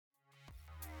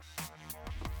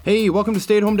Hey, welcome to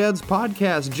Stay at Home Dad's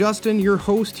podcast. Justin, your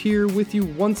host here with you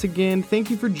once again.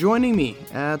 Thank you for joining me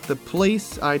at the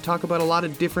place I talk about a lot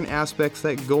of different aspects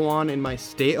that go on in my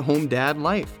stay-at-home dad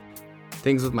life.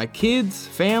 Things with my kids,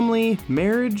 family,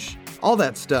 marriage, all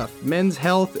that stuff. Men's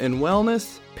health and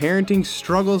wellness, parenting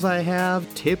struggles I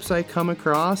have, tips I come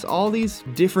across, all these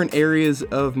different areas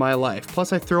of my life.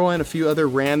 Plus I throw in a few other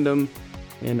random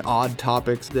and odd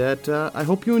topics that I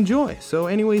hope you enjoy. So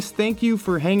anyways, thank you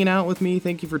for hanging out with me.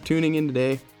 Thank you for tuning in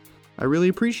today. I really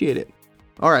appreciate it.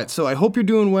 All right, so I hope you're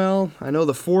doing well. I know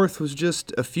the 4th was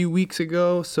just a few weeks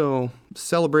ago, so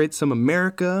celebrate some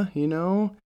America, you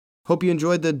know. Hope you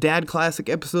enjoyed the Dad Classic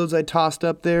episodes I tossed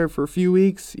up there for a few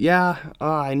weeks. Yeah,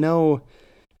 I know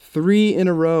 3 in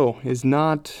a row is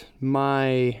not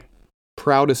my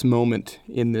proudest moment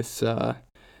in this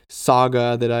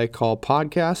saga that I call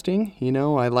podcasting. You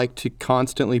know, I like to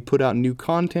constantly put out new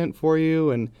content for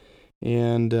you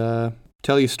and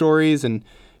tell you stories and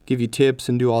give you tips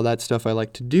and do all that stuff I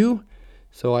like to do.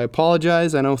 So I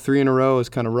apologize. I know 3 in a row is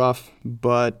kind of rough,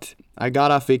 but I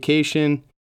got off vacation,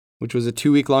 which was a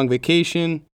 2-week-long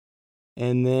vacation,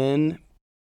 and then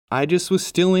I just was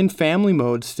still in family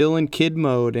mode, still in kid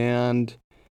mode, and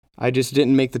I just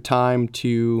didn't make the time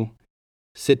to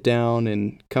sit down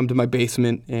and come to my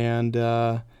basement and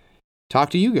talk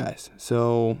to you guys.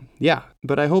 So yeah,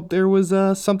 but I hope there was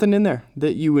something in there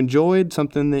that you enjoyed,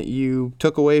 something that you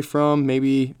took away from.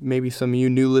 Maybe some of you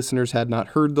new listeners had not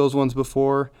heard those ones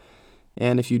before,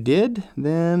 and if you did,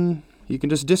 then you can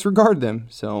just disregard them.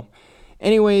 So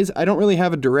anyways, I don't really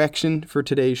have a direction for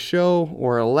today's show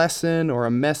or a lesson or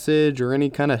a message or any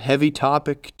kind of heavy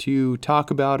topic to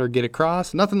talk about or get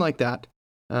across. Nothing like that.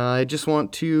 I just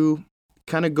want to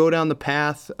kind of go down the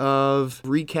path of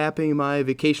recapping my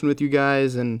vacation with you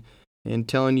guys and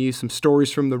telling you some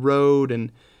stories from the road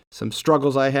and some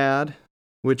struggles I had,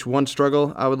 which one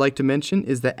struggle I would like to mention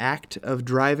is the act of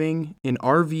driving an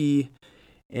RV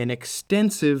an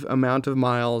extensive amount of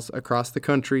miles across the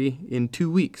country in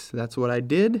 2 weeks. That's what I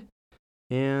did,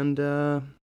 and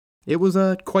it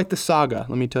was quite the saga,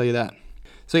 let me tell you that.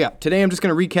 So yeah, today I'm just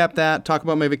going to recap that, talk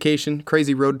about my vacation,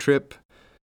 crazy road trip,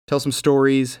 tell some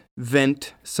stories,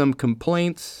 vent some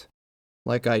complaints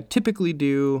like I typically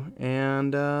do,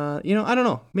 and, I don't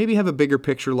know, maybe have a bigger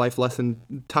picture life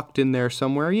lesson tucked in there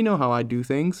somewhere. You know how I do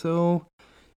things, so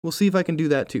we'll see if I can do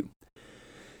that too.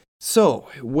 So,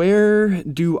 where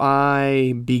do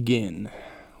I begin?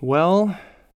 Well,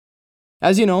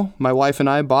 as you know, my wife and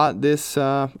I bought this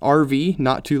RV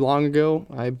not too long ago.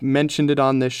 I mentioned it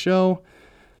on this show.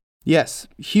 Yes,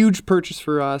 huge purchase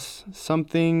for us,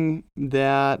 something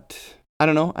that, I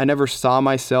don't know, I never saw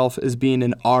myself as being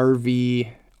an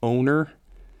RV owner.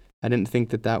 I didn't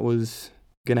think that was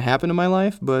going to happen in my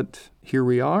life, but here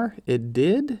we are. It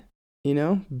did,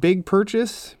 big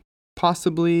purchase,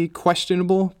 possibly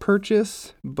questionable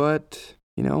purchase, but,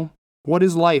 what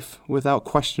is life without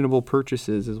questionable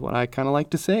purchases is what I kind of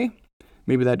like to say.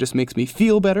 Maybe that just makes me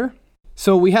feel better.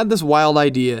 So we had this wild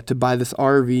idea to buy this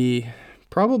RV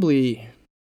probably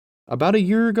about a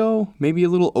year ago, maybe a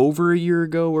little over a year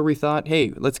ago, where we thought,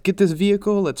 hey, let's get this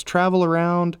vehicle, let's travel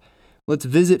around, let's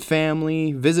visit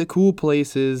family, visit cool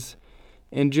places,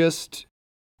 and just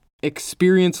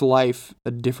experience life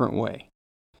a different way.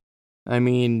 I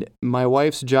mean, my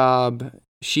wife's job,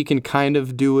 she can kind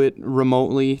of do it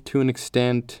remotely to an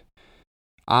extent.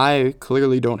 I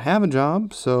clearly don't have a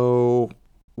job, so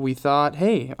we thought,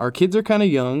 hey, our kids are kind of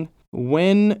young.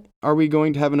 When are we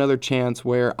going to have another chance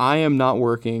where I am not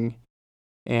working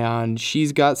and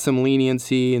she's got some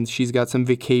leniency and she's got some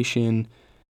vacation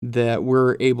that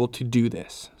we're able to do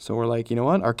this? So we're like, you know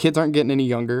what? Our kids aren't getting any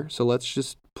younger, so let's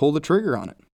just pull the trigger on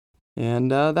it. And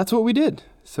that's what we did.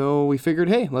 So we figured,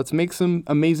 hey, let's make some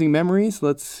amazing memories.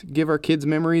 Let's give our kids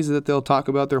memories that they'll talk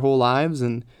about their whole lives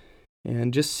and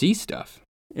just see stuff.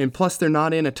 And plus, they're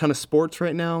not in a ton of sports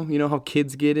right now. You know how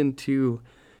kids get into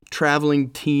traveling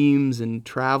teams and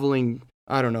traveling,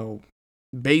 I don't know,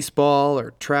 baseball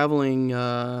or traveling,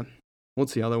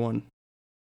 what's the other one?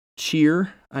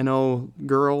 Cheer. I know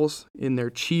girls in their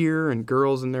cheer and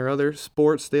girls in their other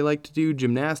sports they like to do,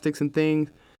 gymnastics and things.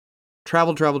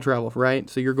 Travel, right?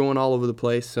 So you're going all over the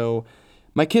place. So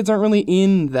my kids aren't really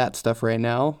in that stuff right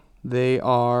now. They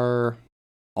are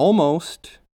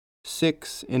almost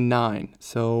 6 and 9.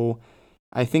 So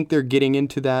I think they're getting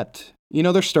into that.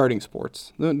 They're starting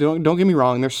sports. Don't get me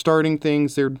wrong. They're starting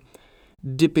things. They're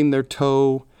dipping their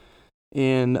toe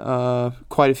in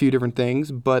quite a few different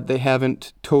things, but they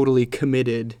haven't totally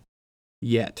committed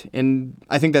yet. And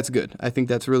I think that's good. I think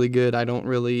that's really good. I don't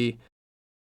really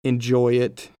enjoy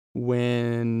it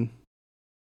when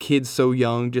kids so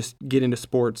young just get into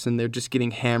sports and they're just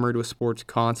getting hammered with sports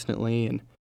constantly. And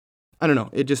I don't know,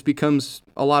 it just becomes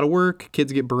a lot of work.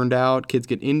 Kids get burned out, kids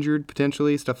get injured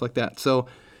potentially, stuff like that. So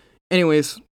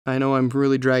anyways, I know I'm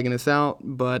really dragging this out,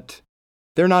 but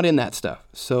they're not in that stuff.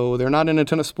 So they're not in a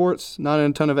ton of sports, not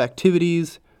in a ton of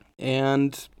activities.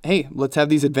 And hey, let's have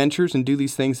these adventures and do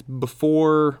these things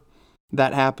before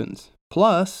that happens.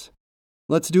 Plus,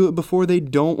 let's do it before they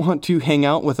don't want to hang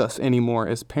out with us anymore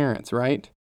as parents, right?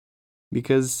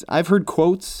 Because I've heard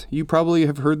quotes, you probably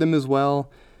have heard them as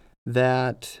well,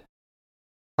 that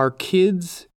our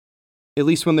kids, at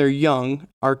least when they're young,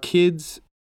 our kids,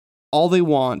 all they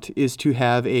want is to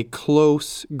have a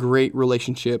close, great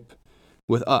relationship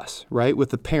with us, right? With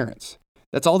the parents.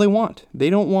 That's all they want. They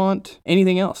don't want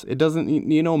anything else. It doesn't,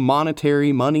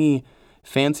 monetary, money,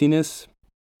 fanciness.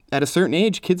 At a certain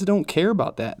age, kids don't care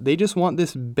about that. They just want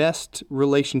this best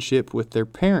relationship with their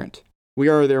parent. We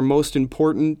are their most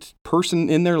important person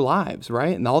in their lives,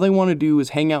 right? And all they want to do is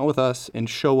hang out with us and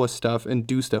show us stuff and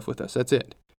do stuff with us. That's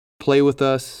it. Play with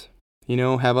us,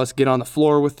 have us get on the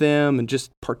floor with them and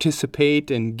just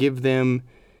participate and give them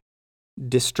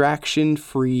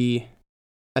distraction-free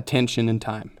attention and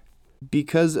time.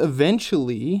 Because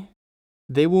eventually,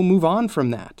 they will move on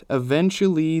from that.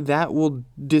 Eventually, that will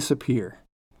disappear.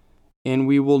 And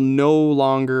we will no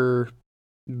longer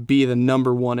be the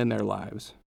number one in their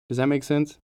lives. Does that make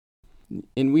sense?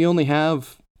 And we only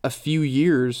have a few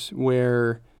years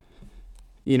where,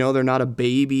 they're not a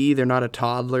baby, they're not a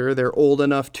toddler, they're old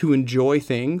enough to enjoy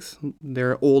things.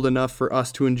 They're old enough for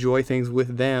us to enjoy things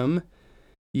with them.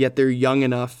 Yet they're young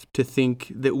enough to think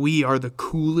that we are the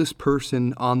coolest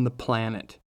person on the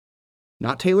planet.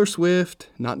 Not Taylor Swift,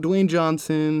 not Dwayne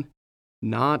Johnson,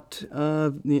 not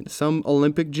some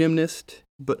Olympic gymnast,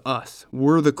 but us.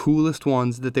 We're the coolest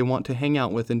ones that they want to hang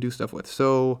out with and do stuff with.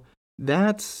 So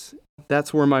that's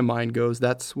where my mind goes.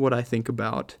 That's what I think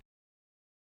about.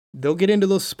 They'll get into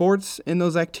those sports and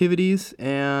those activities,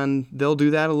 and they'll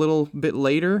do that a little bit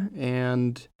later,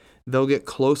 and they'll get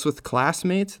close with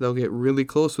classmates. They'll get really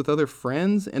close with other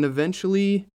friends, and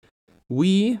eventually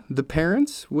we, the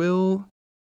parents, will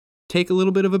take a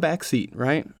little bit of a backseat,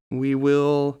 right? We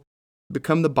will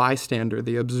become the bystander,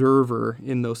 the observer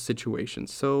in those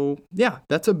situations. So yeah,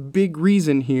 that's a big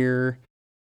reason here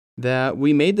that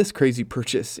we made this crazy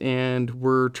purchase, and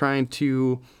we're trying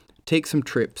to take some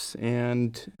trips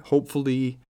and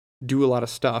hopefully do a lot of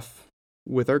stuff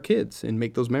with our kids and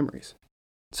make those memories.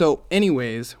 So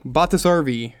anyways, bought this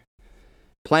RV,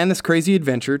 planned this crazy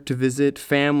adventure to visit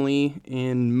family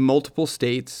in multiple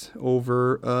states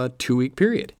over a 2-week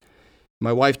period.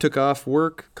 My wife took off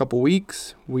work a couple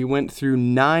weeks. We went through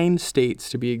 9 states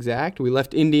to be exact. We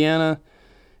left Indiana,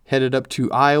 headed up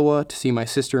to Iowa to see my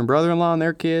sister and brother-in-law and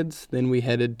their kids. Then we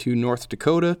headed to North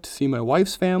Dakota to see my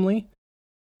wife's family.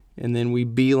 And then we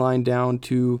beeline down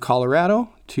to Colorado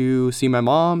to see my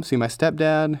mom, see my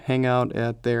stepdad, hang out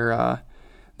at their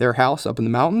house up in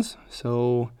the mountains.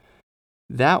 So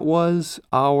that was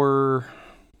our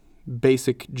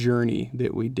basic journey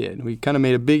that we did. We kind of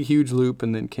made a big, huge loop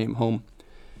and then came home.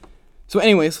 So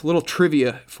anyways, a little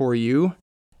trivia for you.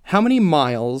 How many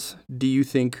miles do you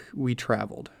think we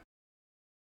traveled?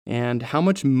 And how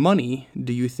much money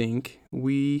do you think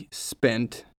we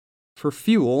spent for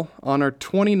fuel on our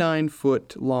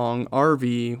 29-foot long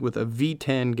RV with a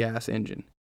V10 gas engine?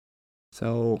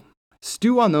 So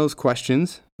stew on those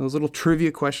questions, those little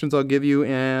trivia questions I'll give you,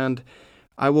 and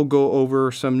I will go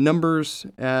over some numbers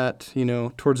at,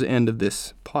 towards the end of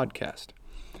this podcast.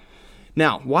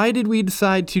 Now, why did we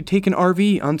decide to take an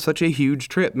RV on such a huge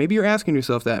trip? Maybe you're asking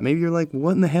yourself that. Maybe you're like,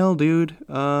 what in the hell, dude?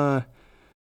 Why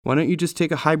don't you just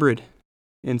take a hybrid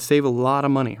and save a lot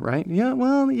of money, right? Yeah,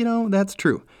 well, that's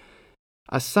true.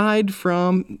 Aside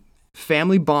from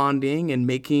family bonding and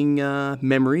making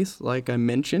memories, like I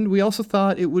mentioned, we also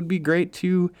thought it would be great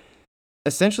to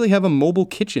essentially have a mobile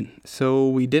kitchen. So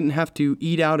we didn't have to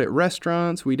eat out at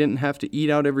restaurants. We didn't have to eat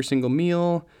out every single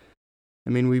meal. I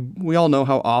mean, we all know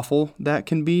how awful that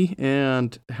can be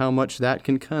and how much that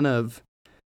can kind of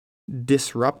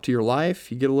disrupt your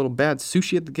life. You get a little bad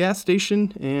sushi at the gas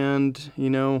station and,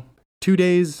 2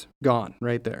 days gone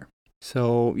right there.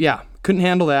 So yeah, couldn't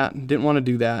handle that. Didn't want to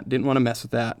do that. Didn't want to mess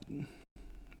with that.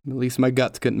 At least my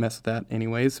guts couldn't mess with that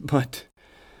anyways. But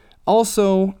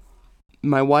also,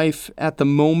 my wife at the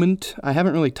moment, I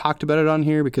haven't really talked about it on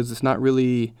here because it's not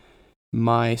really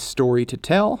my story to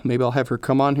tell. Maybe I'll have her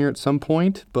come on here at some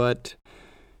point, but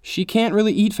she can't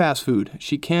really eat fast food.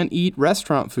 She can't eat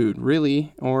restaurant food,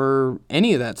 really, or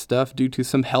any of that stuff due to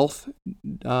some health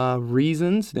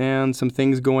reasons and some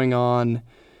things going on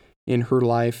in her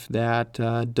life that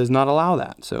does not allow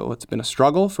that. So it's been a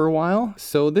struggle for a while.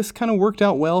 So this kind of worked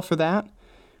out well for that.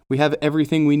 We have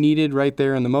everything we needed right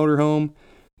there in the motorhome.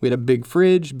 We had a big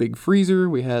fridge, big freezer.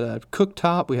 We had a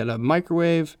cooktop. We had a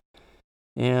microwave.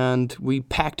 And we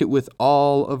packed it with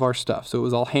all of our stuff. So it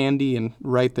was all handy and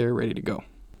right there, ready to go.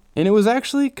 And it was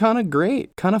actually kind of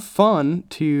great, kind of fun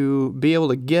to be able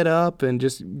to get up and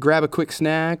just grab a quick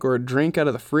snack or a drink out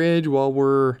of the fridge while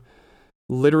we're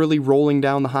literally rolling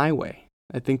down the highway.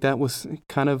 I think that was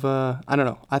kind of, I don't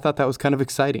know, I thought that was kind of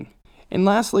exciting. And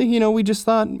lastly, we just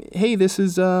thought, hey, this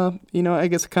is, I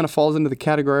guess it kind of falls into the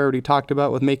category I already talked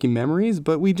about with making memories,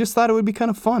 but we just thought it would be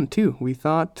kind of fun too. We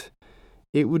thought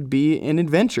it would be an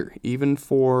adventure, even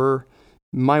for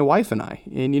my wife and I.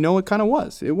 And it kind of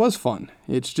was. It was fun.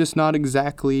 It's just not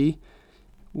exactly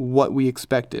what we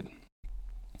expected.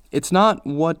 It's not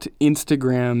what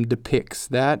Instagram depicts.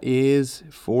 That is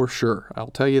for sure. I'll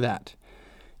tell you that.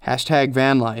 Hashtag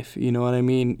van life. You know what I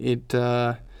mean?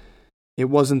 It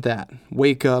wasn't that.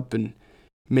 Wake up and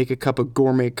make a cup of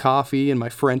gourmet coffee in my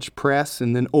French press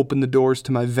and then open the doors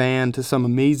to my van to some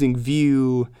amazing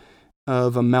view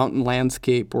of a mountain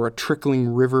landscape or a trickling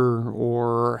river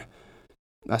or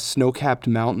a snow-capped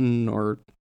mountain or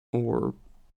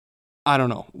I don't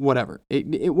know, whatever.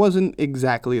 It wasn't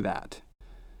exactly that.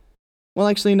 Well,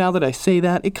 actually, now that I say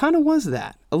that, it kind of was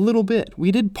that, a little bit.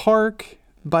 We did park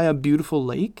by a beautiful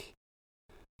lake.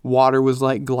 Water was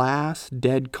like glass,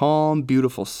 dead calm,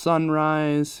 beautiful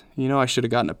sunrise. I should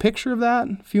have gotten a picture of that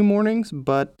a few mornings,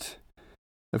 but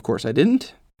of course I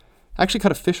didn't. I actually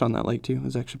caught a fish on that lake too. It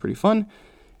was actually pretty fun.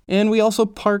 And we also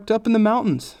parked up in the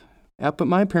mountains, up at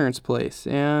my parents' place,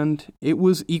 and it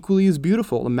was equally as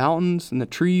beautiful. The mountains and the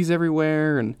trees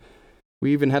everywhere, and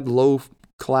we even had low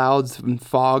clouds and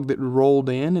fog that rolled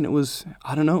in, and it was,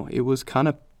 I don't know, it was kind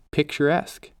of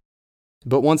picturesque.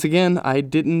 But once again, I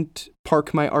didn't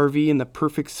park my RV in the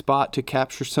perfect spot to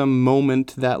capture some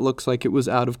moment that looks like it was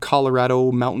out of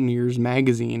Colorado Mountaineers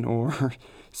magazine or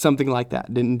something like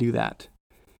that. Didn't do that.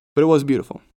 But it was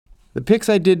beautiful. The pics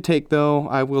I did take, though,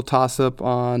 I will toss up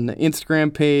on the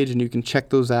Instagram page, and you can check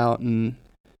those out and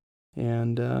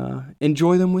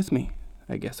enjoy them with me,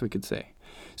 I guess we could say.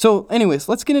 So anyways,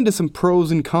 let's get into some pros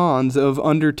and cons of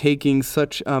undertaking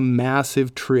such a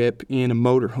massive trip in a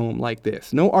motorhome like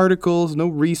this. No articles, no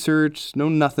research, no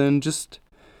nothing, just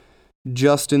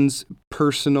Justin's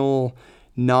personal,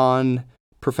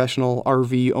 non-professional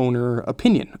RV owner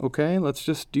opinion, okay? Let's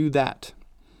just do that.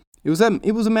 It was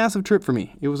a massive trip for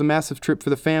me. It was a massive trip for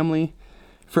the family.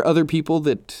 For other people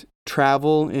that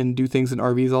travel and do things in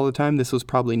RVs all the time, this was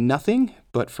probably nothing.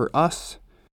 But for us,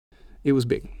 it was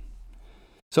big.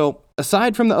 So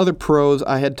aside from the other pros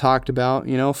I had talked about,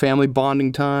 family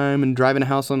bonding time and driving a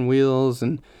house on wheels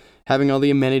and having all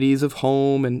the amenities of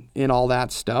home and all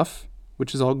that stuff,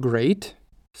 which is all great.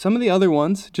 Some of the other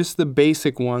ones, just the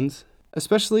basic ones,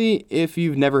 especially if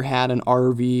you've never had an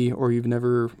RV or you've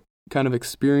never kind of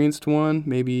experienced one,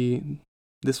 maybe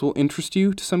this will interest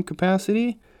you to some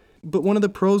capacity. But one of the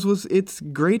pros was it's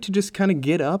great to just kind of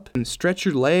get up and stretch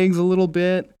your legs a little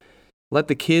bit, let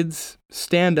the kids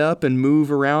stand up and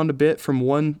move around a bit from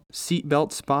one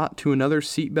seatbelt spot to another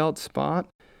seatbelt spot.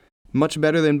 Much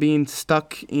better than being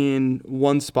stuck in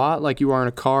one spot like you are in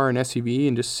a car, an SUV,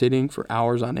 and just sitting for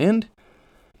hours on end.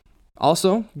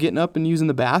 Also, getting up and using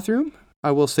the bathroom.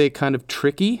 I will say kind of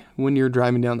tricky when you're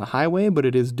driving down the highway, but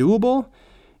it is doable.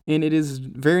 And it is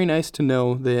very nice to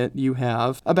know that you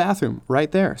have a bathroom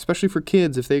right there, especially for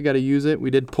kids if they got to use it. We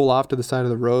did pull off to the side of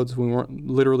the roads. We weren't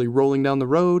literally rolling down the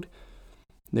road.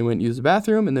 They went and used the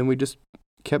bathroom, and then we just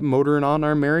kept motoring on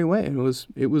our merry way.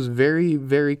 It was very,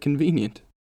 very convenient.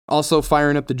 Also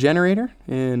firing up the generator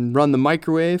and run the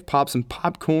microwave, pop some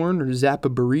popcorn or zap a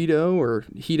burrito or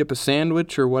heat up a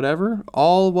sandwich or whatever,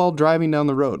 all while driving down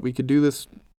the road. We could do this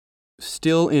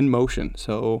still in motion,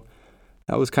 so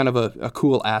that was kind of a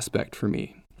cool aspect for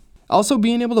me. Also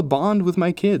being able to bond with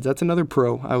my kids, that's another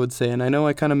pro, I would say. And I know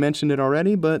I kind of mentioned it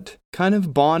already, but kind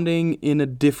of bonding in a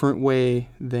different way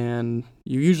than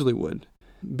you usually would.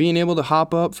 Being able to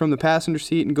hop up from the passenger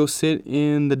seat and go sit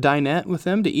in the dinette with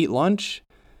them to eat lunch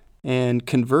and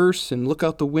converse and look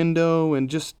out the window and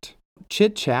just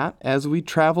chit-chat as we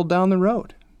traveled down the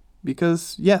road.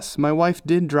 Because, yes, my wife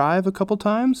did drive a couple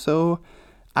times, so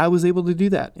I was able to do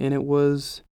that. And it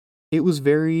was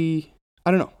very,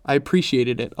 I don't know, I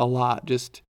appreciated it a lot,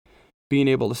 just being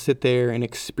able to sit there and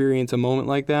experience a moment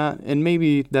like that. And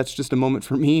maybe that's just a moment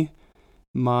for me.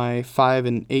 My 5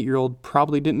 and 8-year-old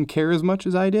probably didn't care as much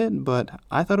as I did, but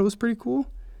I thought it was pretty cool.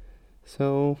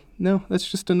 So, no, that's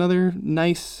just another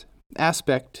nice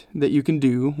aspect that you can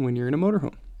do when you're in a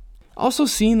motorhome. Also,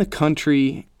 seeing the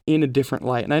country in a different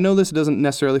light. And I know this doesn't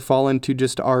necessarily fall into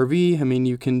just RV. I mean,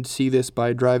 you can see this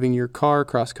by driving your car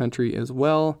cross country as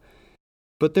well.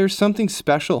 But there's something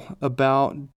special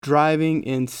about driving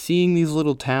and seeing these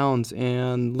little towns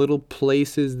and little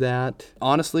places that,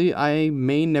 honestly, I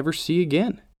may never see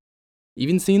again.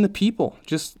 Even seeing the people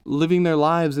just living their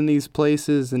lives in these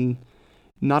places and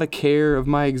not a care of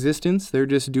my existence. They're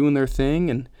just doing their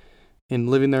thing and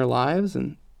living their lives.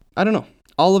 And I don't know.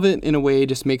 All of it, in a way,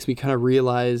 just makes me kind of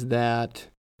realize that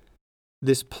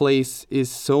this place is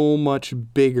so much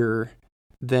bigger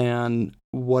than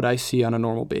what I see on a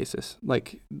normal basis.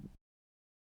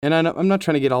 And I'm not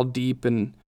trying to get all deep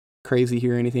and crazy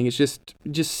here or anything. It's just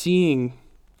seeing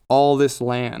all this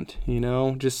land,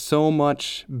 just so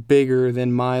much bigger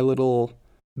than my little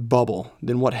bubble,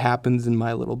 than what happens in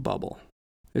my little bubble.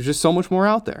 There's just so much more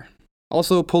out there.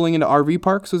 Also, pulling into RV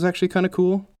parks was actually kind of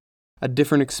cool. A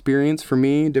different experience for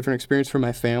me, different experience for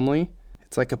my family.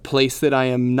 It's like a place that I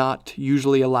am not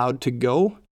usually allowed to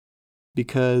go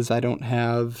because I don't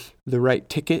have the right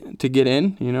ticket to get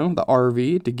in, the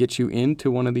RV to get you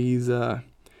into one of these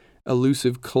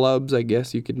elusive clubs, I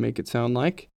guess you could make it sound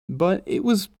like. But it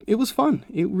was fun.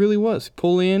 It really was.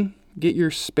 Pull in, get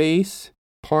your space,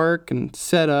 park and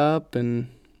set up. And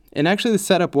actually the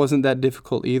setup wasn't that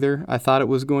difficult either. I thought it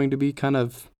was going to be kind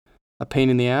of a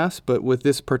pain in the ass, but with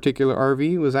this particular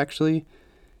RV, it was actually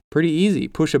pretty easy.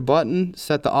 Push a button,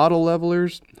 set the auto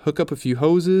levelers, hook up a few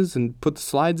hoses, and put the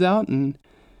slides out, and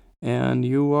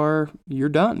you're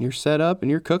done. You're set up,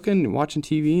 and you're cooking, and watching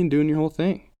TV, and doing your whole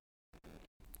thing.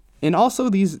 And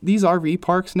also, these RV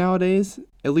parks nowadays,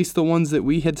 at least the ones that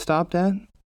we had stopped at,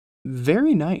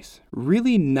 very nice,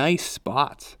 really nice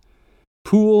spots.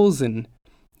 Pools and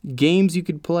games you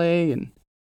could play, and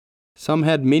some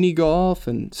had mini golf,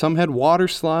 and some had water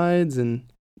slides,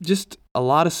 and just a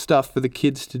lot of stuff for the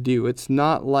kids to do. It's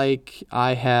not like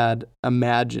I had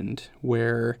imagined,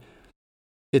 where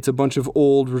it's a bunch of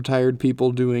old retired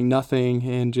people doing nothing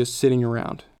and just sitting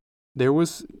around. There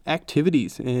was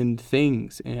activities and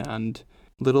things and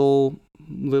little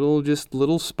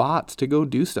spots to go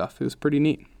do stuff. It was pretty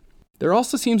neat. There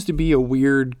also seems to be a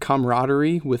weird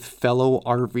camaraderie with fellow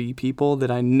RV people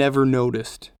that I never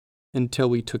noticed until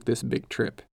we took this big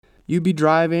trip. You'd be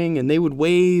driving and they would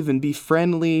wave and be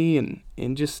friendly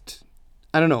and just,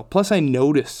 I don't know. Plus I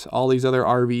notice all these other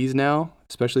RVs now,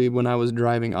 especially when I was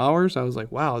driving ours. I was like,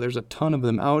 wow, there's a ton of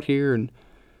them out here, and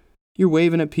you're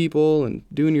waving at people and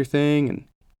doing your thing and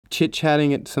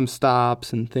chit-chatting at some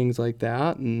stops and things like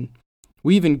that. And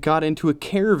we even got into a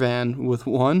caravan with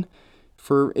one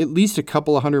for at least a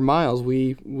couple of 100 miles.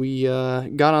 We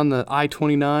got on the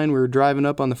I-29. We were driving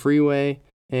up on the freeway,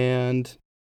 and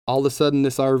all of a sudden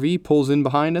this RV pulls in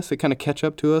behind us. They kind of catch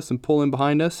up to us and pull in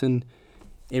behind us, and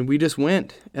we just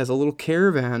went as a little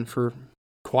caravan for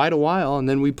quite a while. And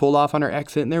then we pulled off on our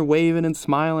exit, and they're waving and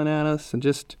smiling at us, and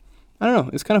just, I don't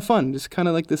know, it's kind of fun. Just kind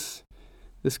of like this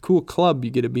cool club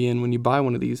you get to be in when you buy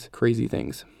one of these crazy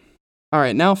things. All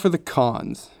right, now for the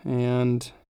cons. And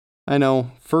I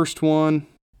know, first one,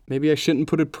 maybe I shouldn't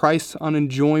put a price on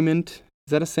enjoyment.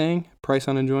 Is that a saying? Price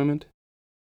on enjoyment?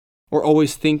 Or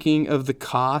always thinking of the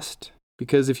cost,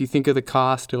 because if you think of the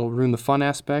cost, it'll ruin the fun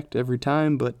aspect every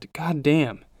time. But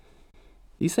goddamn,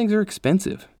 these things are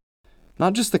expensive.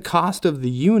 Not just the cost of the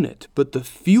unit, but the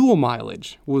fuel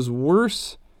mileage was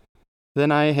worse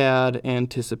than I had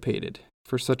anticipated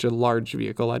for such a large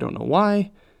vehicle. I don't know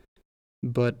why,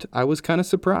 but I was kind of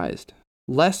surprised.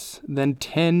 Less than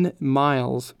 10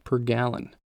 miles per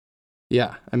gallon.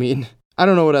 Yeah, I mean, I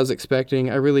don't know what I was expecting.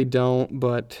 I really don't,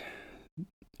 but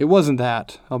it wasn't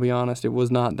that. I'll be honest, it was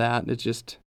not that. It's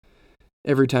just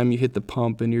every time you hit the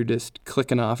pump and you're just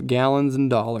clicking off gallons and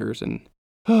dollars, and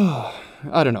I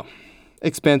don't know.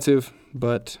 Expensive,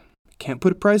 but can't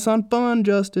put a price on fun,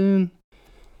 Justin.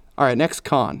 All right, next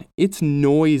con. It's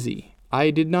noisy.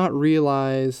 I did not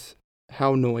realize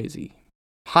how noisy.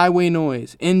 Highway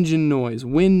noise, engine noise,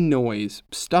 wind noise,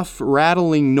 stuff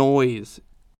rattling noise.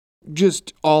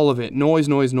 Just all of it. Noise,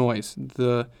 noise, noise.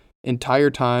 The entire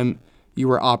time you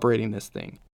were operating this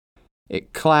thing.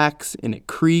 It clacks and it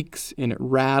creaks and it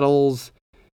rattles,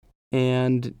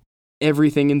 and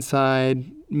everything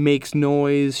inside makes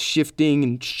noise, shifting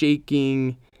and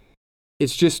shaking.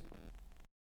 It's just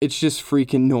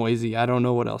freaking noisy. I don't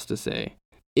know what else to say.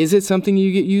 Is it something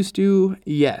you get used to?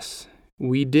 Yes.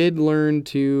 We did learn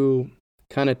to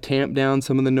kind of tamp down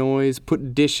some of the noise,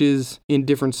 put dishes in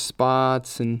different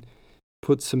spots, and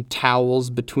put some towels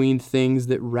between things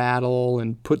that rattle,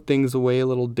 and put things away a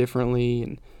little differently,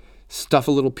 and stuff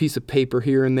a little piece of paper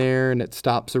here and there, and it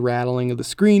stops the rattling of the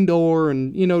screen door,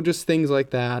 and, just things like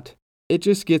that. It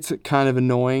just gets kind of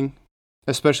annoying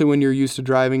especially when you're used to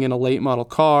driving in a late model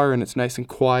car and it's nice and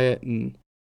quiet and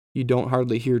you don't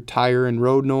hardly hear tire and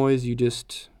road noise. You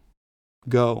just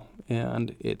go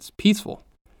and it's peaceful.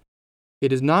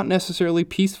 It is not necessarily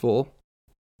peaceful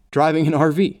driving an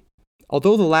RV.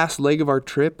 Although the last leg of our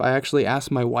trip, I actually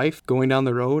asked my wife going down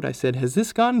the road, I said, has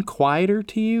this gotten quieter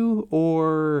to you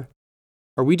or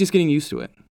are we just getting used to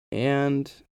it?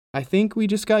 And I think we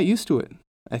just got used to it.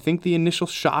 I think the initial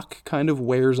shock kind of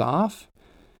wears off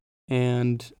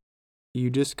and you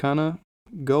just kind of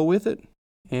go with it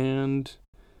and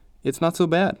it's not so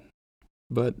bad.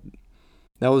 But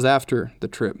that was after the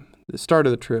trip. The start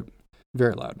of the trip,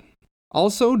 very loud.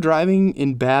 Also, driving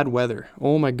in bad weather.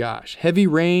 Oh my gosh. Heavy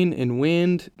rain and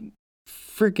wind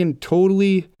freaking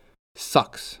totally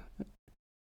sucks.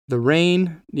 The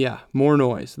rain, yeah, more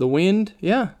noise. The wind,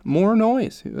 yeah, more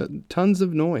noise. Tons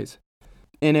of noise.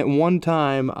 And at one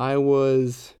time, I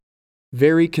was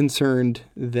very concerned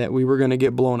that we were going to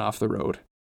get blown off the road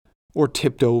or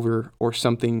tipped over or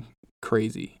something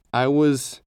crazy.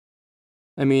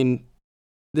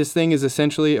 This thing is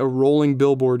essentially a rolling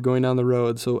billboard going down the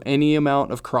road, so any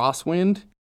amount of crosswind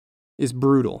is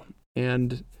brutal.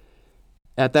 And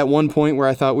at that one point where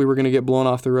I thought we were going to get blown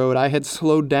off the road, I had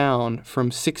slowed down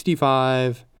from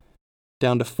 65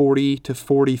 down to 40 to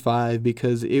 45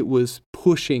 because it was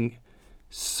pushing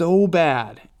so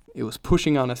bad. It was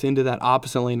pushing on us into that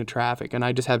opposite lane of traffic, and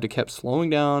I just had to keep slowing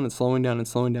down and slowing down and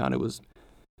slowing down. It was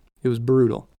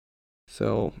brutal.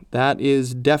 So that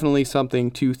is definitely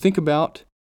something to think about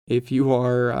if you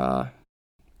are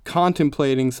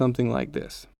contemplating something like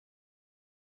this.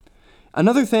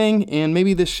 Another thing, and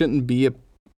maybe this shouldn't be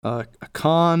a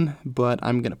con, but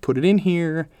I'm going to put it in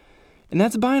here, and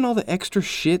that's buying all the extra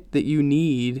shit that you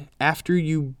need after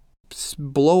you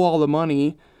blow all the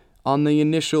money on the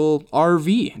initial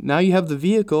RV. Now you have the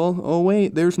vehicle. Oh,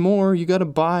 wait, there's more. You got to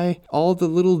buy all the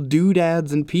little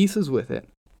doodads and pieces with it.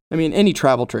 I mean, any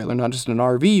travel trailer, not just an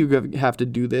RV, you have to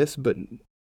do this, but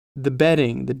the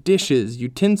bedding, the dishes,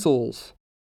 utensils,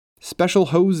 special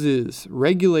hoses,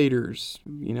 regulators,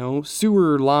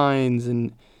 sewer lines,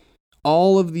 and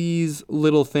all of these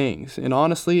little things. And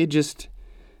honestly, it just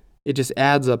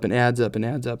adds up and adds up and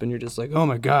adds up. And you're just like, oh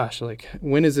my gosh, like,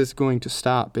 when is this going to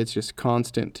stop? It's just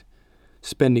constant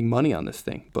spending money on this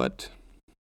thing. But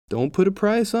don't put a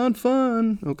price on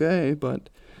fun, okay? But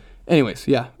anyways,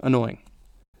 yeah, annoying.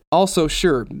 Also,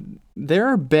 sure, there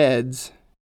are beds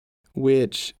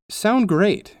which sound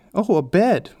great. Oh, a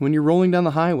bed when you're rolling down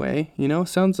the highway,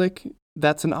 sounds like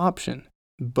that's an option.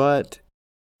 But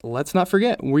let's not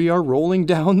forget, we are rolling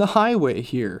down the highway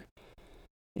here.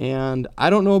 And I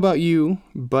don't know about you,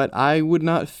 but I would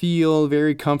not feel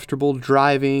very comfortable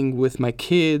driving with my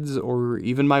kids or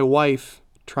even my wife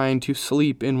trying to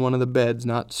sleep in one of the beds,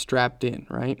 not strapped in,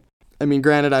 right? I mean,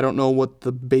 granted, I don't know what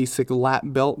the basic lap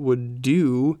belt would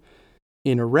do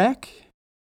in a wreck.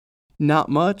 Not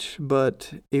much,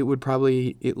 but it would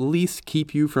probably at least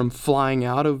keep you from flying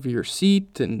out of your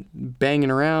seat and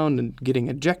banging around and getting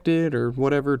ejected or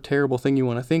whatever terrible thing you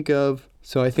want to think of.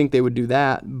 So I think they would do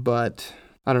that, but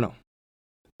I don't know.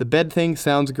 The bed thing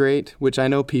sounds great, which I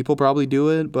know people probably do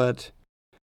it, but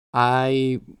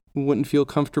I wouldn't feel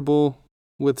comfortable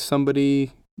with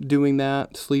somebody doing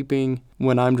that, sleeping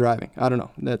when I'm driving. I don't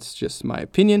know. That's just my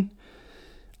opinion.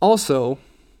 Also,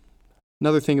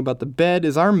 another thing about the bed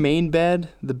is our main bed,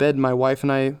 the bed my wife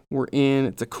and I were in,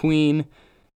 it's a queen.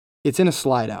 It's in a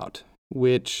slide out,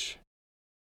 which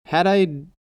had I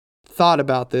thought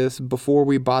about this before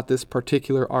we bought this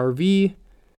particular RV,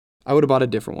 I would have bought a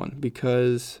different one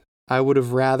because I would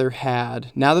have rather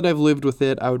had, now that I've lived with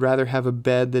it, I would rather have a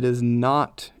bed that is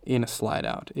not in a slide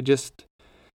out.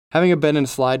 Having a bed in a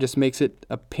slide just makes it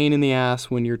a pain in the ass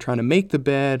when you're trying to make the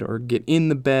bed or get in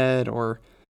the bed or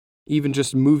even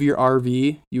just move your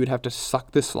RV. You would have to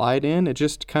suck the slide in. It's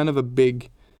just kind of a big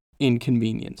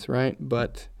inconvenience, right?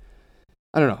 But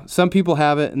I don't know. Some people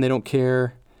have it and they don't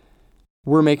care.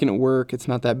 We're making it work. It's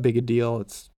not that big a deal.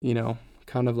 It's,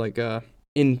 kind of like a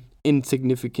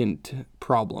insignificant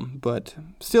problem, but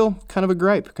still kind of a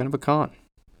gripe, kind of a con.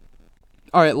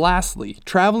 All right, lastly,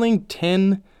 traveling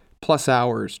 10 plus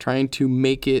hours trying to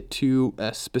make it to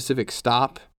a specific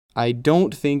stop, I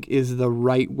don't think is the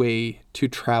right way to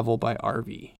travel by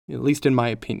RV, at least in my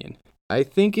opinion. I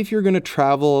think if you're going to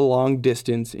travel a long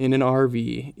distance in an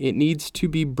RV, it needs to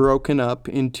be broken up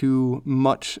into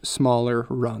much smaller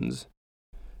runs.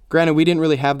 Granted, we didn't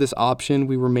really have this option.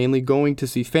 We were mainly going to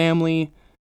see family.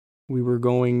 We were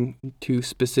going to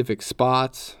specific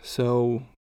spots. So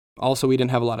also we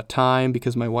didn't have a lot of time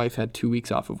because my wife had 2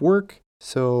 weeks off of work.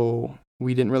 So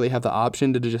we didn't really have the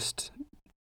option to just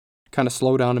kind of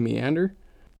slow down and meander.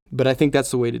 But I think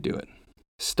that's the way to do it.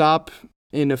 Stop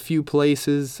in a few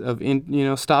places of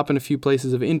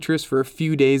interest for a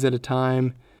few days at a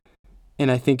time. And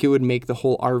I think it would make the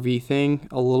whole RV thing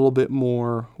a little bit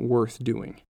more worth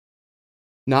doing.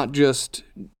 Not just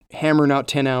hammering out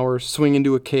 10 hours, swing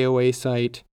into a KOA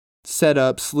site, set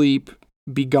up, sleep,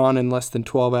 be gone in less than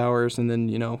 12 hours, and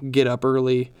then, get up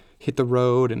early, hit the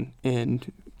road,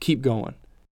 and keep going.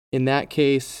 In that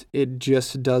case, it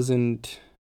just doesn't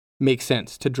make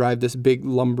sense to drive this big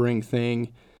lumbering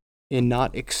thing and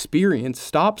not experience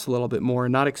stops a little bit more,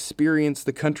 and not experience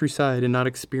the countryside, and not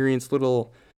experience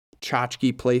little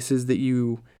tchotchke places that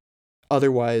you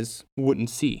otherwise wouldn't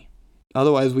see.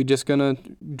 Otherwise, we're just going to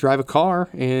drive a car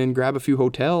and grab a few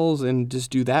hotels and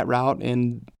just do that route,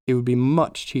 and it would be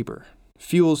much cheaper.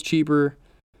 Fuel's cheaper.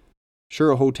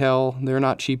 Sure, a hotel, they're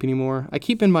not cheap anymore. I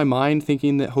keep in my mind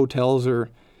thinking that hotels are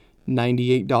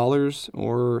 $98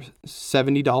 or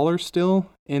 $70 still,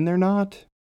 and they're not.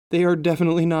 They are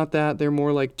definitely not that. They're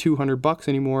more like $200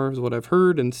 anymore is what I've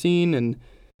heard and seen, and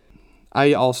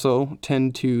I also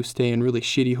tend to stay in really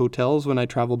shitty hotels when I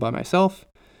travel by myself,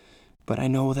 but I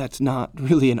know that's not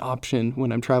really an option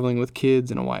when I'm traveling with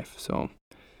kids and a wife, so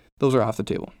those are off the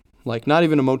table. Like not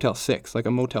even a Motel 6, like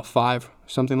a Motel 5,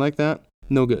 something like that,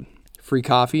 no good. Free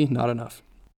coffee, not enough.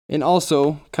 And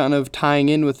also, kind of tying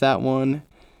in with that one,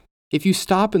 if you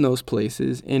stop in those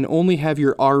places and only have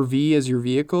your RV as your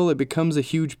vehicle, it becomes a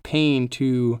huge pain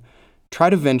to try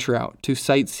to venture out, to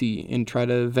sightsee, and try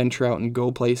to venture out and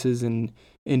go places and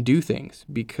do things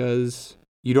because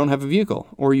you don't have a vehicle.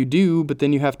 Or you do, but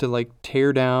then you have to like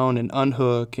tear down and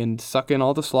unhook and suck in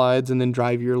all the slides and then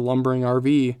drive your lumbering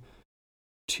RV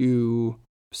to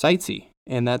sightsee.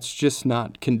 And that's just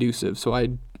not conducive. So I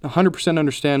 100%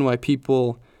 understand why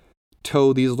people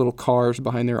tow these little cars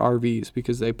behind their RVs,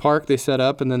 because they park, they set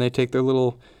up, and then they take their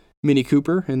little Mini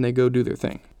Cooper and they go do their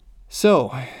thing.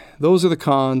 So those are the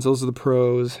cons, those are the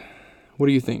pros. What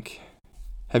do you think?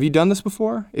 Have you done this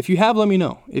before? If you have, let me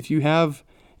know. If you have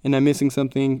and I'm missing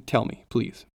something, tell me,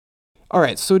 please. All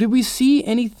right, so did we see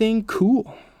anything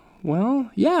cool?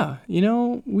 Well, yeah,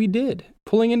 we did.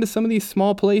 Pulling into some of these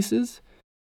small places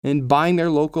and buying their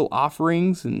local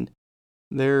offerings and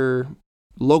their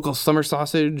local summer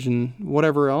sausage and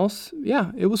whatever else.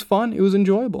 Yeah, it was fun. It was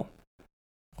enjoyable.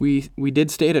 We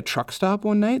did stay at a truck stop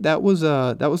one night. That was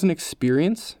an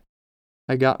experience.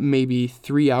 I got maybe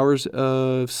 3 hours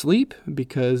of sleep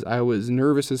because I was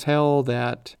nervous as hell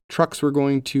that trucks were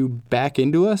going to back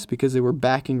into us because they were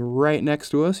backing right next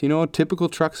to us. A typical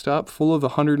truck stop full of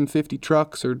 150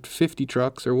 trucks or 50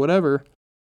 trucks or whatever.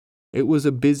 It was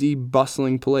a busy,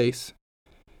 bustling place,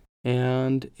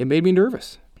 and it made me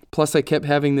nervous. Plus, I kept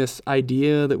having this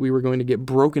idea that we were going to get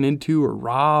broken into or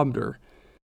robbed or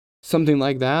something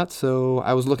like that, so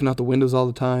I was looking out the windows all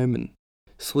the time and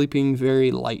sleeping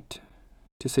very light,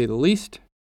 to say the least.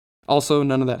 Also,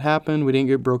 none of that happened. We didn't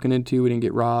get broken into. We didn't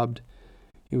get robbed.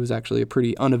 It was actually a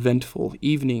pretty uneventful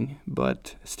evening,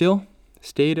 but still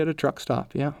stayed at a truck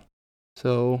stop, yeah.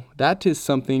 So that is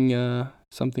something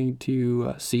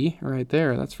to see right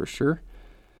there, that's for sure.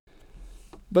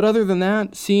 But other than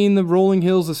that, seeing the rolling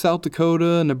hills of South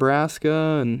Dakota,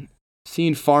 Nebraska, and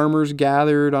seeing farmers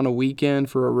gathered on a weekend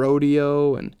for a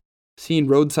rodeo, and seeing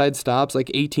roadside stops like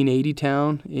 1880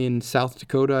 Town in South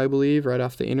Dakota, I believe, right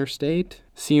off the interstate.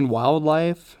 Seeing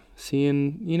wildlife,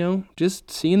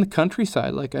 just seeing the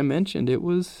countryside, like I mentioned. It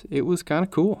was kind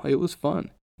of cool. It was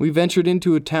fun. We ventured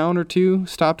into a town or two,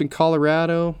 stopped in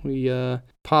Colorado. We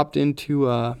popped into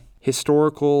a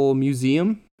historical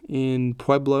museum in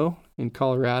Pueblo in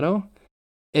Colorado,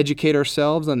 educate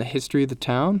ourselves on the history of the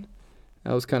town.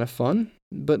 That was kind of fun.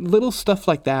 But little stuff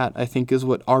like that, I think, is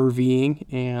what RVing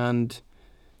and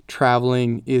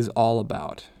traveling is all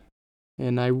about.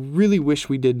 And I really wish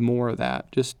we did more of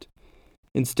that. Just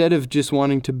instead of just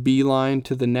wanting to beeline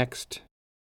to the next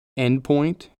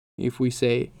endpoint, if we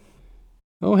say,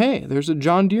 oh, hey, there's a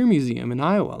John Deere museum in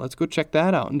Iowa. Let's go check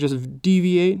that out, and just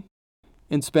deviate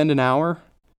and spend an hour.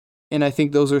 And I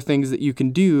think those are things that you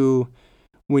can do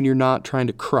when you're not trying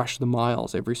to crush the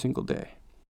miles every single day.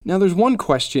 Now, there's one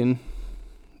question.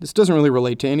 This doesn't really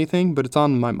relate to anything, but it's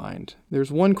on my mind.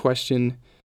 There's one question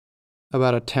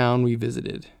about a town we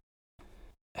visited.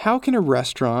 How can a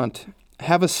restaurant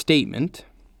have a statement,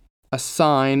 a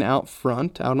sign out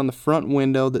front, out on the front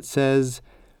window that says,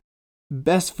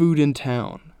 best food in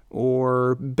town,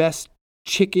 or best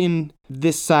chicken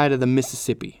this side of the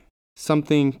Mississippi?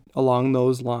 Something along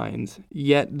those lines.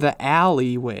 Yet the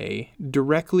alleyway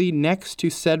directly next to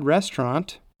said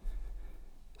restaurant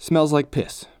smells like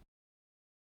piss.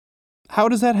 How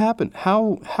does that happen?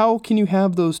 How can you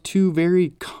have those two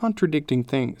very contradicting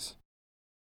things?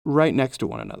 right next to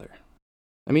one another.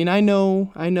 I mean, I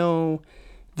know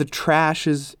the trash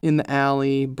is in the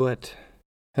alley, but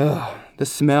the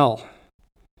smell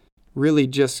really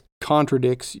just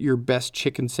contradicts your best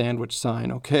chicken sandwich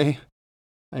sign, okay?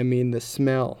 I mean, the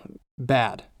smell,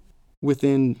 bad,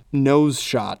 within nose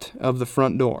shot of the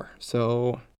front door.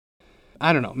 So,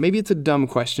 I don't know, maybe it's a dumb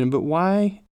question, but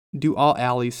why do all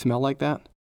alleys smell like that?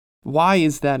 Why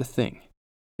is that a thing?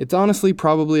 It's honestly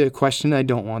probably a question I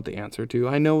don't want the answer to.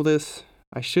 I know this.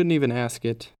 I shouldn't even ask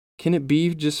it. Can it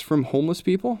be just from homeless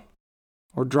people?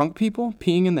 Or drunk people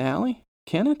peeing in the alley?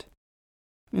 Can it?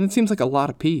 I mean, it seems like a lot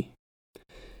of pee.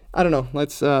 I don't know.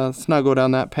 Let's not go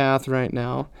down that path right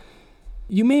now.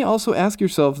 You may also ask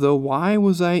yourself, though, why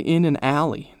was I in an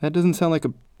alley? That doesn't sound like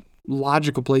a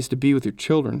logical place to be with your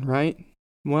children, right?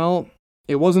 Well,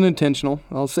 it wasn't intentional.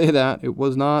 I'll say that. It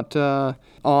was not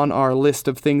on our list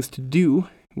of things to do.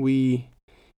 We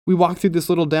walked through this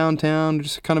little downtown,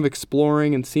 just kind of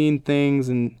exploring and seeing things,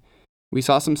 and we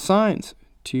saw some signs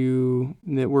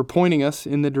that were pointing us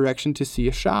in the direction to see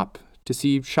a shop, to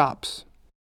see shops,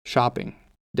 shopping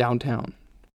downtown.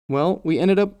 Well, we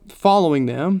ended up following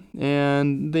them,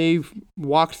 and they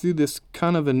walked through this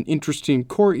kind of an interesting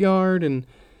courtyard, and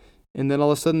then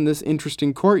all of a sudden this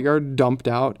interesting courtyard dumped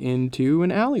out into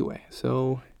an alleyway.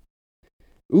 So,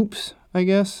 oops, I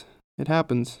guess. It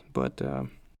happens. But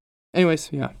anyways,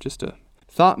 yeah, just a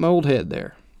thought in my old head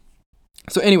there.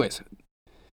 So anyways,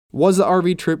 was the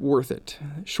RV trip worth it?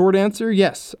 Short answer,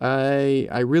 yes.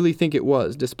 I really think it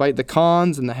was, despite the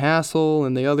cons and the hassle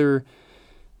and the other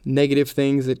negative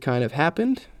things that kind of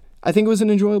happened. I think it was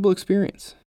an enjoyable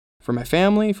experience. For my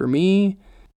family, for me,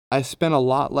 I spent a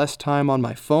lot less time on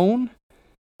my phone.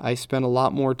 I spent a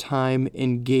lot more time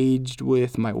engaged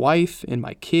with my wife and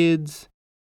my kids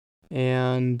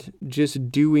and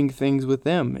just doing things with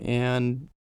them. And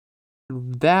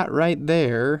that right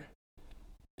there,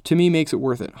 to me, makes it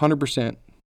worth it. 100%.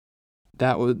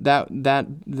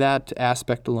 That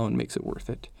aspect alone makes it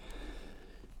worth it.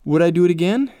 Would I do it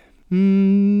again?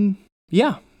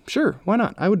 Yeah, sure. Why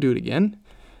not? I would do it again.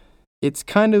 It's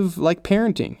kind of like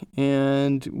parenting,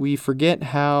 and we forget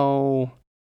how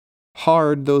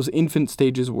hard those infant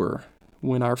stages were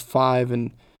when our 5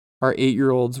 and our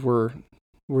 8-year-olds were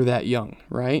that young,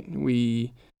 right?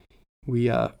 We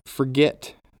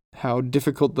forget how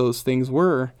difficult those things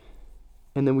were,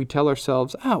 and then we tell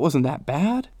ourselves, it wasn't that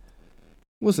bad.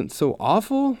 It wasn't so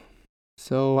awful.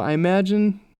 So I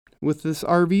imagine with this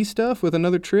RV stuff, with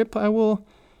another trip, I will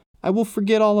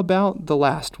forget all about the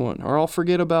last one, or I'll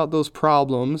forget about those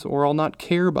problems, or I'll not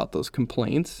care about those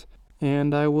complaints,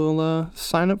 and I will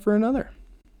sign up for another.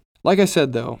 Like I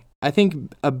said, though, I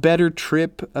think a better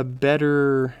trip, a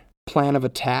better plan of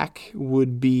attack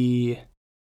would be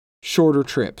shorter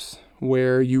trips,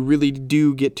 where you really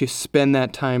do get to spend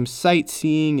that time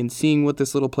sightseeing and seeing what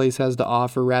this little place has to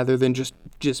offer, rather than just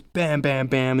bam, bam,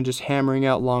 bam, and just hammering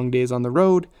out long days on the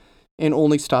road and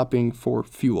only stopping for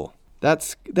fuel.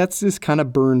 That's just kind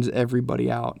of burns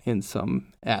everybody out in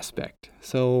some aspect.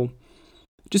 So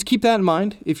just keep that in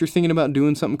mind if you're thinking about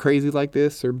doing something crazy like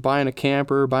this, or buying a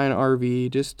camper or buying an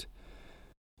RV. Just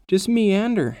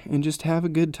meander and just have a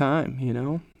good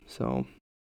time, So,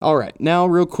 all right, now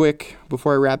real quick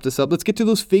before I wrap this up, let's get to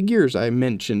those figures I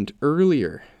mentioned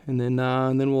earlier, and then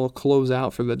we'll close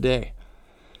out for the day.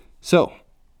 So,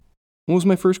 what was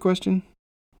my first question?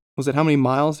 Was it how many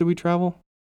miles did we travel?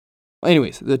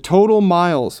 Anyways, the total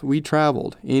miles we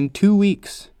traveled in 2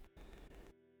 weeks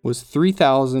was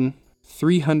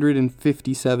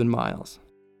 3,357 miles.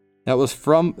 That was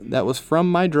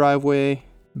from my driveway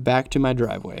back to my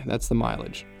driveway. That's the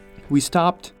mileage. We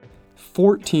stopped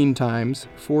 14 times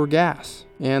for gas,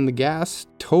 and the gas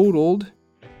totaled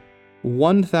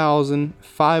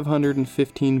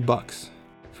 $1,515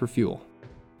 for fuel.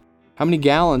 How many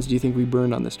gallons do you think we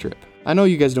burned on this trip? I know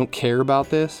you guys don't care about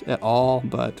this at all,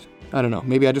 but I don't know.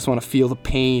 Maybe I just want to feel the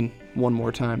pain one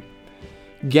more time.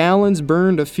 Gallons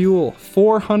burned of fuel.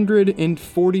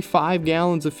 445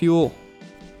 gallons of fuel.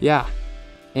 Yeah.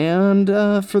 And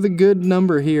for the good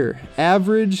number here,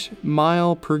 average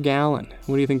mile per gallon.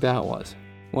 What do you think that was?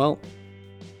 Well,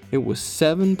 it was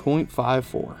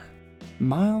 7.54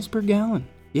 miles per gallon.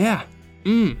 Yeah.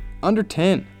 Under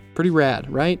 10. Pretty rad,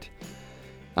 right?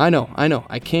 I know.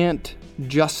 I can't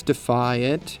justify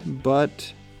it,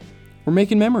 but we're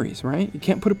making memories, right? You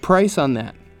can't put a price on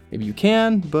that. Maybe you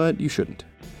can, but you shouldn't.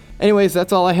 Anyways,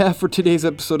 that's all I have for today's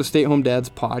episode of Stay at Home Dad's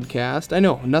podcast. I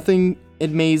know, nothing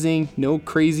amazing, no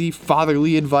crazy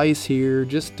fatherly advice here,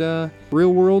 just a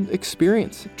real world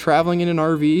experience, traveling in an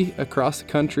RV across the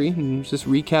country and just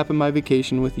recapping my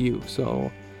vacation with you.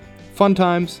 So, fun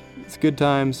times. It's good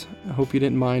times. I hope you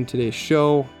didn't mind today's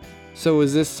show. So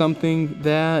is this something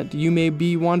that you may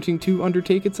be wanting to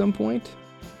undertake at some point?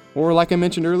 Or like I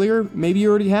mentioned earlier, maybe you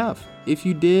already have. If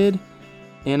you did,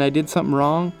 and I did something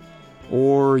wrong,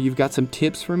 or you've got some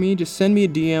tips for me, just send me a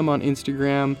DM on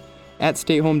Instagram at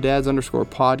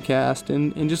stayhomedads_podcast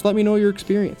and just let me know your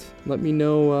experience. Let me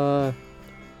know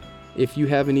if you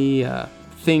have any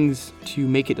things to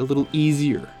make it a little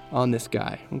easier on this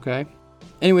guy, okay?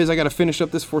 Anyways, I got to finish up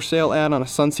this for sale ad on a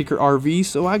Sunseeker RV,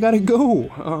 so I got to go,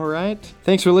 all right?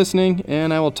 Thanks for listening,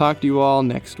 and I will talk to you all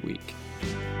next week.